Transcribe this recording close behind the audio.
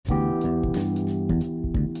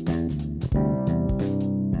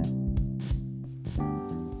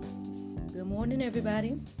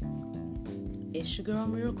Everybody. It's your girl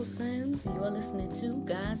Miracle Sims, and you are listening to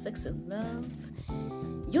God, Sex, and Love,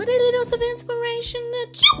 your daily dose of inspiration, the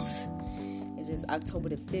juice. It is October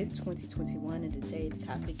the 5th, 2021, and today the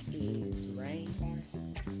topic is rain.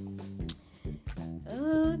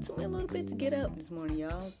 It took me a little bit to get up this morning,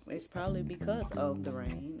 y'all. It's probably because of the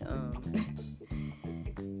rain.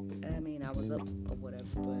 I was up or whatever,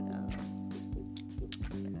 but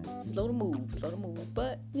slow to move.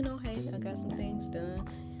 But, hey, I got some things done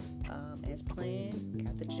as planned.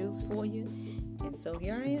 Got the juice for you. And so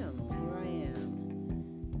here I am.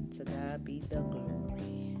 To God be the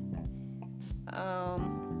glory.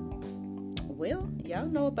 Well, y'all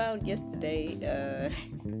know about yesterday,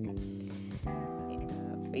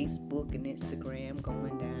 Facebook and Instagram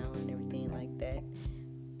going down and everything like that.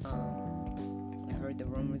 I heard the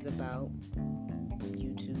rumors about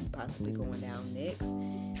YouTube possibly going down next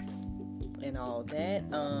and all that.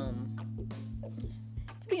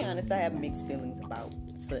 To be honest, I have mixed feelings about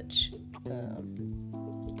such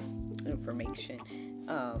information.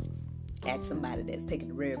 As somebody that's taking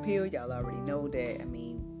the red pill, y'all already know that.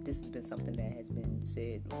 This has been something that has been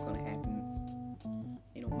said was going to happen,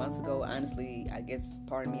 months ago. Honestly, I guess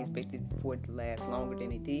part of me expected for it to last longer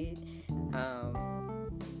than it did.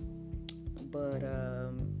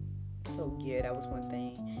 So yeah, that was one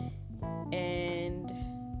thing. And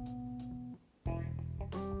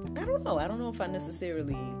I don't know if I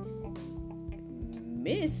necessarily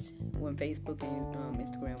missed when Facebook and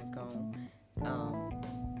Instagram was gone.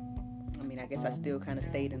 I guess I still kind of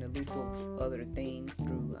stayed in the loop of other things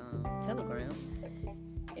through Telegram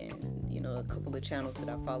and, a couple of channels that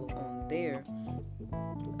I follow on there.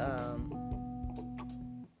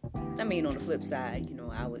 On the flip side,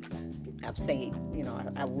 I would say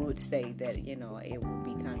that, it would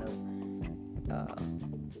be kind of,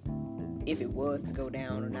 if it was to go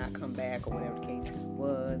down or not come back or whatever the case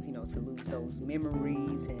was, to lose those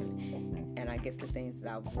memories and I guess the things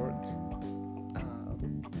that I've worked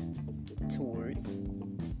towards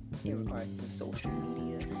in regards to social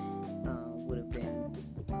media would have been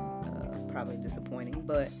probably disappointing.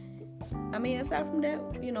 But aside from that,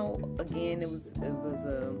 again, it was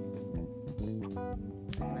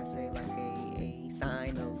how can I say, like a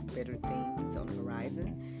sign of better things on the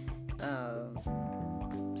horizon.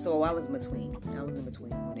 So I was in between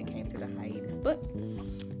when it came to the hiatus, but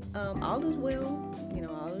all is well.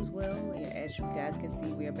 All is well. As you guys can see,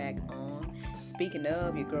 we are back on. Speaking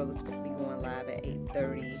of, your girl is supposed to be going live at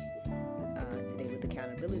 8:30 today with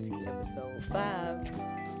Accountability, episode 5.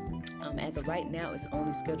 As of right now, it's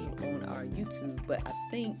only scheduled on our YouTube, but I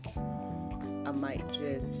think I might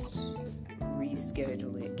just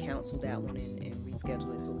reschedule it, cancel that one, and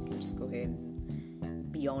reschedule it so we can just go ahead and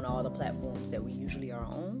be on all the platforms that we usually are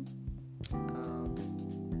on.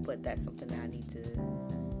 But that's something that I need to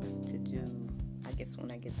do, I guess, when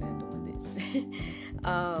I get done doing this.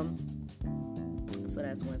 So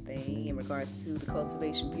that's one thing. In regards to the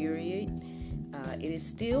cultivation period, it is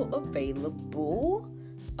still available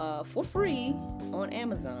for free on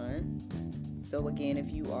Amazon. So again,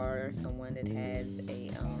 if you are someone that has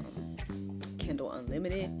a Kindle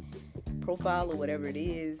Unlimited profile or whatever it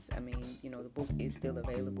is, the book is still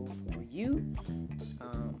available for you.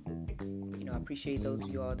 I appreciate those of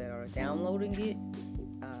you all that are downloading it.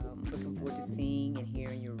 Looking forward to seeing and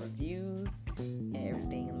hearing your reviews and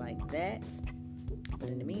everything like that. But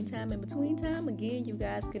in the meantime, in between time, again, you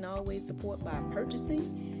guys can always support by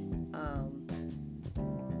purchasing.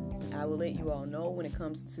 I will let you all know when it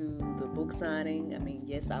comes to the book signing.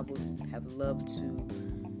 Yes, I would have loved to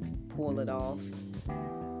pull it off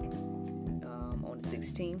on the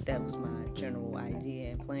 16th. That was my general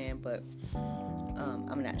idea and plan, but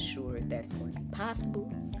I'm not sure if that's going to be possible.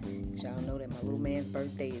 Y'all know that my little man's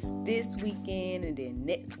birthday is this weekend, and then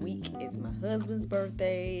next week is my husband's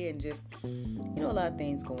birthday, and just, a lot of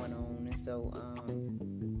things going on, and so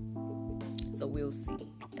we'll see.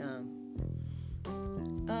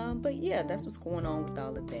 But yeah, that's what's going on with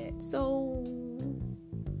all of that. So,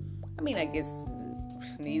 I guess,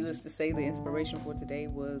 needless to say, the inspiration for today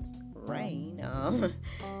was rain.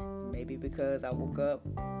 Maybe because I woke up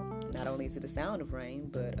not only to the sound of rain,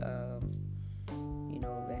 but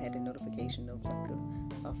I had the notification of like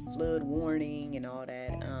a flood warning and all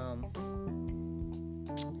that.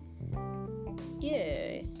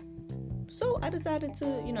 Yeah. So I decided to,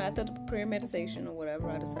 after the prayer meditation or whatever,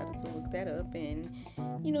 I decided to look that up, and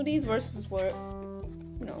these verses were,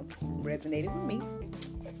 resonated with me,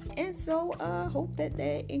 and so I hope that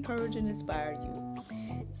they encourage and inspire you.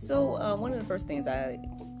 So one of the first things I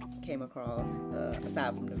came across,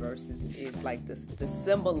 aside from the verses, is like the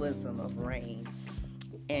symbolism of rain.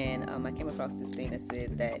 And I came across this thing that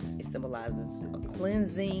said that it symbolizes a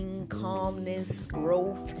cleansing, calmness,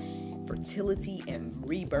 growth, fertility, and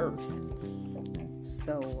rebirth.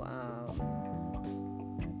 So,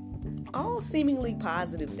 all seemingly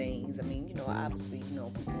positive things. I mean, obviously,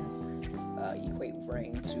 people equate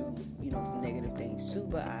rain to, some negative things too.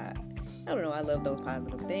 But I don't know. I love those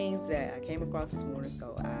positive things that I came across this morning,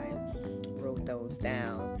 so I wrote those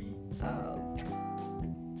down.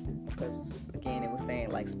 Because again, it was saying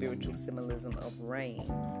like spiritual symbolism of rain.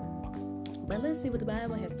 But let's see what the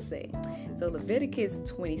Bible has to say. So Leviticus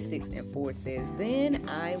 26:4 says, "Then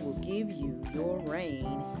I will give you your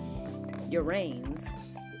rains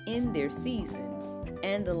in their season,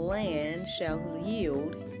 and the land shall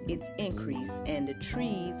yield its increase, and the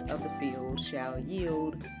trees of the field shall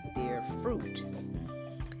yield their fruit."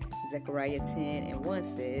 Zechariah 10:1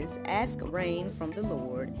 says, "Ask rain from the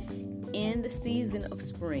Lord in the season of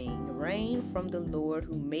spring, rain from the Lord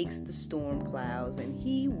who makes the storm clouds, and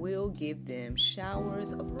he will give them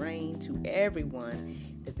showers of rain to everyone,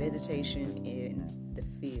 the vegetation in the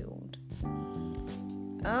field."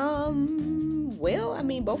 Well, I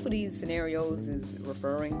mean, both of these scenarios is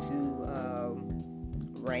referring to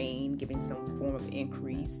rain, giving some form of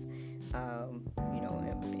increase,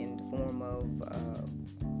 in the form of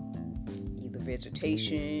either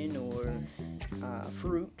vegetation or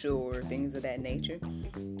fruit or things of that nature.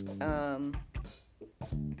 I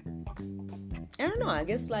don't know. I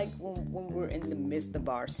guess like when we're in the midst of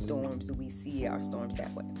our storms, do we see our storms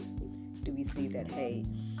that way? Do we see that, hey,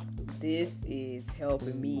 this is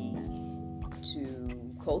helping me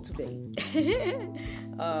to cultivate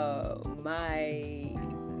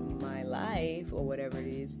my life or whatever it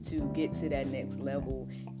is to get to that next level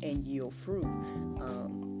and yield fruit?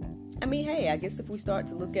 I mean, hey, I guess if we start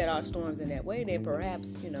to look at our storms in that way, then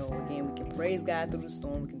perhaps, again, we can praise God through the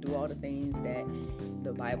storm. We can do all the things that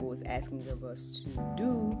the Bible is asking of us to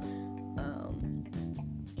do,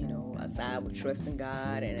 aside with trusting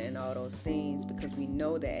God and all those things, because we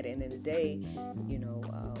know that at the end of the day,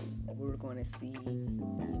 we're going to see,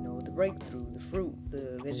 the breakthrough, the fruit,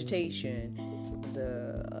 the vegetation,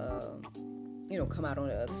 come out on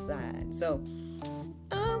the other side. So,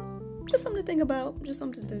 just something to think about.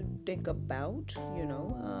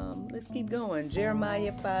 Let's keep going.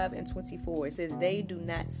 Jeremiah 5:24. It says, "They do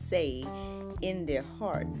not say in their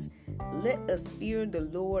hearts, 'Let us fear the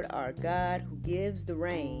Lord our God, who gives the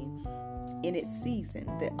rain in its season,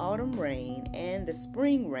 the autumn rain and the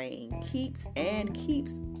spring rain, keeps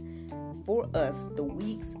for us the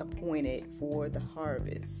weeks appointed for the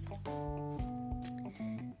harvest.'"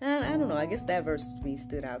 And I don't know. I guess that verse to me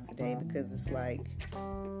stood out today because it's like,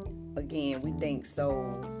 again, we think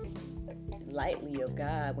so lightly of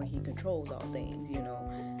God when he controls all things,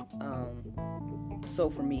 So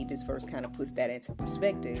for me, this verse kind of puts that into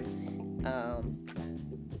perspective,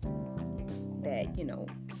 that,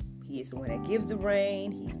 he is the one that gives the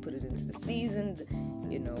rain. He's put it into the season,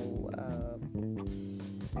 he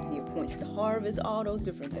appoints the harvest, all those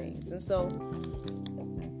different things. And so,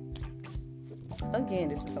 again,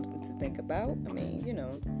 this is something to think about. I mean, I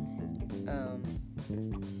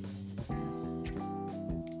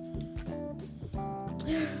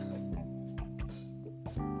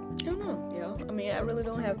don't know, I mean, I really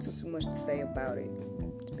don't have too much to say about it,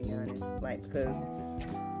 to be honest. Like, because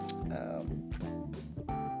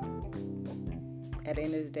at the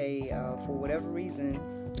end of the day, for whatever reason,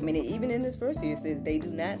 I mean, even in this verse here, it says, "They do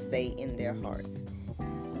not say in their hearts,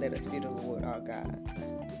 'Let us fear the Lord our God.'"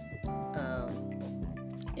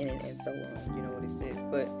 And so on, you know what it says.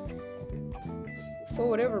 But for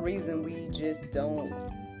whatever reason, we just don't,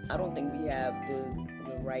 I don't think we have the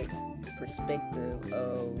right perspective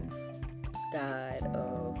of God,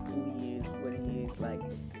 of who he is, what he is, like,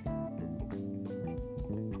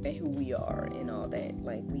 and who we are and all that.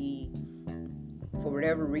 Like, for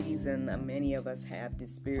whatever reason, many of us have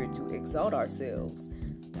this spirit to exalt ourselves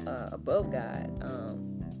above God.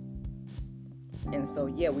 And so,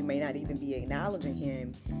 we may not even be acknowledging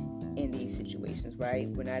him in these situations, right?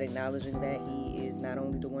 We're not acknowledging that he is not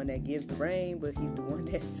only the one that gives the rain, but he's the one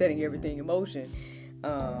that's setting everything in motion.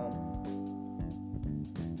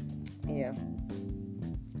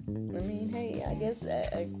 I mean, hey, I guess,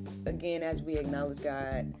 again, as we acknowledge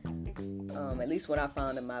God, at least what I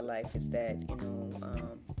found in my life is that,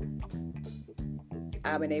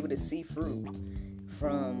 I've been able to see fruit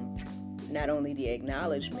from not only the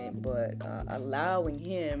acknowledgement, but allowing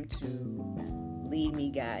him to lead me,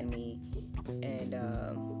 guide me, and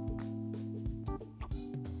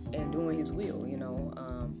doing his will, I don't know.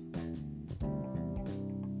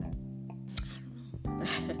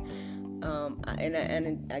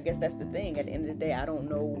 And I guess that's the thing. At the end of the day, I don't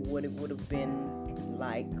know what it would have been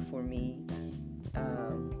like for me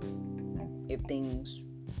if things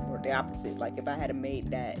were the opposite. Like if I had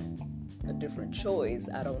made that a different choice,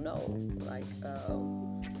 I don't know. Like,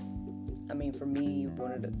 I mean, for me,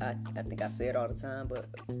 I think I say it all the time, but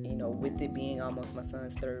with it being almost my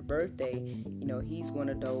son's 3rd birthday, he's one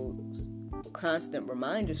of those constant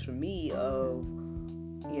reminders for me of,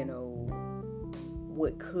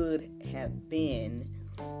 what could have been,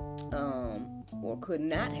 or could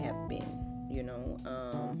not have been,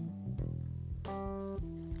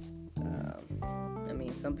 I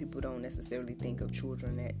mean, some people don't necessarily think of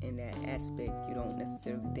children in that aspect. You don't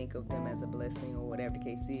necessarily think of them as a blessing or whatever the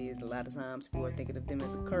case is. A lot of times people are thinking of them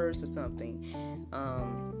as a curse or something.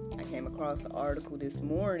 I came across an article this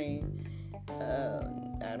morning.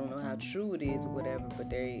 I don't know how true it is or whatever, but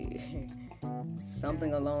they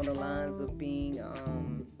something along the lines of being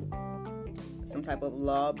some type of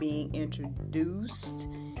law being introduced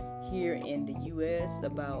here in the U.S.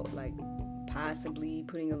 about like possibly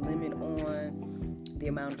putting a limit on the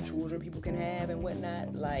amount of children people can have and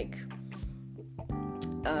whatnot. Like,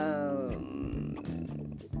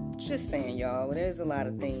 just saying, y'all, there's a lot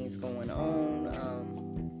of things going on.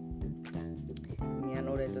 I mean, I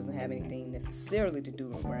know that doesn't have anything necessarily to do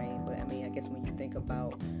with rain, but I mean, I guess when you think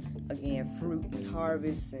about, again, fruit and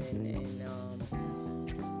harvest and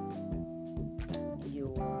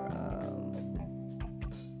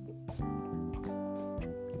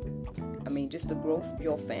just the growth of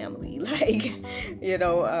your family, like, I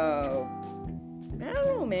don't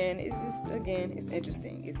know, man. It's just, again, it's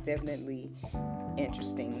interesting. It's definitely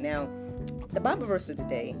interesting. Now, the Bible verse of the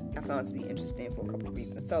day I found to be interesting for a couple of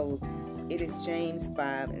reasons. So, it is James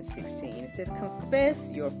 5:16. It says,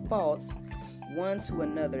 "Confess your faults one to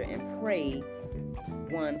another and pray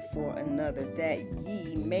one for another, that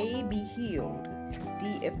ye may be healed.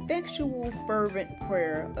 The effectual fervent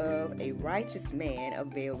prayer of a righteous man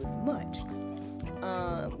availeth much."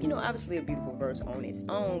 Obviously a beautiful verse on its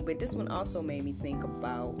own, but this one also made me think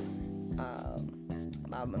about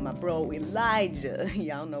my bro Elijah.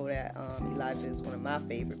 Y'all know that Elijah is one of my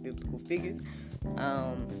favorite biblical figures.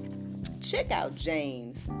 Check out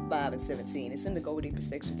James 5:17. It's in the Go Deeper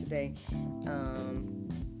section today.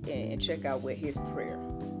 And check out what his prayer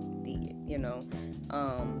did.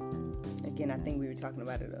 Again, I think we were talking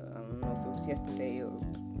about it. I don't know if it was yesterday or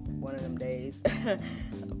one of them days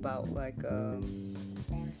about like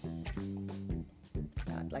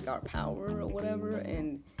our power or whatever.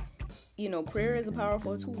 And prayer is a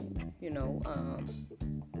powerful tool.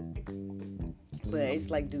 But it's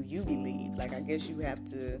like, do you believe? Like, I guess you have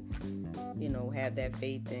to, have that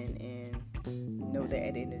faith and know that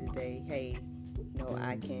at the end of the day, hey,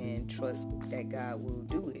 I can trust that God will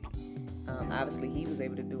do it. Obviously, he was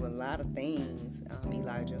able to do a lot of things,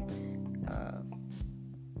 Elijah.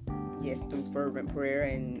 Yes, through fervent prayer,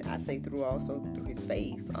 and I say also through his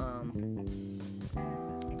faith.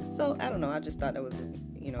 So, I don't know. I just thought that was,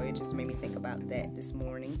 it just made me think about that this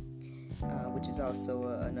morning, which is also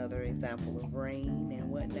another example of rain and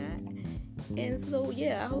whatnot. And so,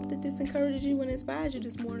 yeah, I hope that this encourages you and inspires you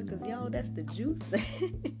this morning, because, y'all, that's the juice.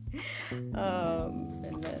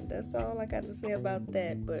 And that's all I got to say about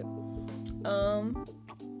that. But,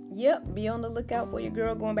 be on the lookout for your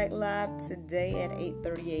girl going back live today at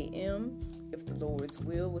 8:30 a.m. if the Lord's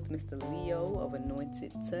will, with Mr. Leo of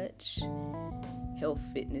Anointed Touch, Health,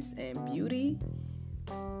 Fitness, and Beauty.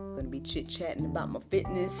 I'm going to be chit-chatting about my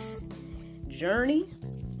fitness journey.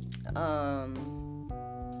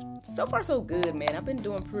 So far so good, man. I've been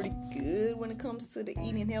doing pretty good when it comes to the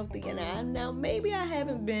eating healthy, and now maybe I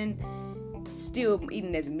haven't been still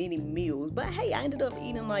eating as many meals, but hey, I ended up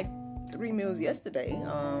eating like 3 meals yesterday,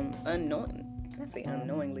 I say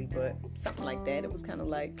unknowingly, but something like that. It was kind of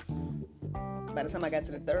like, by the time I got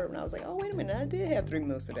to the 3rd one, I was like, oh, wait a minute, I did have 3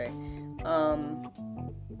 meals today.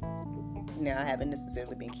 Now, I haven't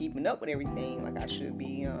necessarily been keeping up with everything like I should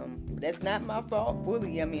be. That's not my fault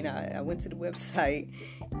fully. I mean, I went to the website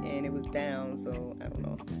and it was down, so I don't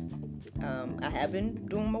know. I have been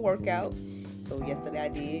doing my workout. So yesterday I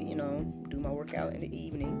did, do my workout in the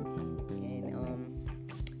evening.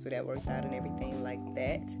 And so that worked out and everything like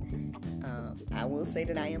that. I will say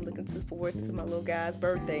that I am looking forward to my little guy's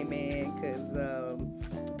birthday, man, because I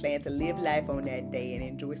plan to live life on that day and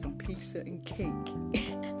enjoy some pizza and cake.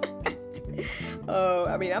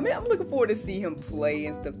 I'm looking forward to see him play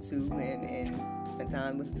and stuff too, and spend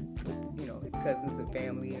time with his cousins and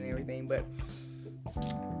family and everything. But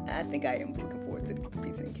I think I am looking forward to the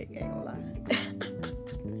pizza and cake. I ain't gonna lie.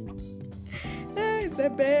 Is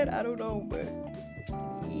that bad? I don't know, but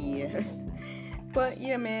yeah. But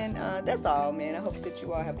yeah, man, that's all, man. I hope that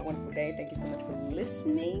you all have a wonderful day. Thank you so much for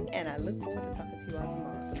listening, and I look forward to talking to you all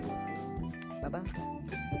tomorrow. Bye-bye.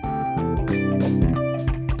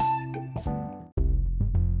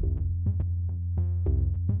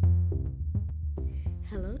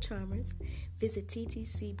 Hello, charmers. Visit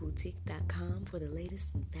ttcboutique.com for the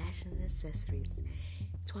latest in fashion and accessories.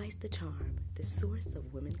 Twice the Charm, the source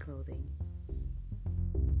of women clothing.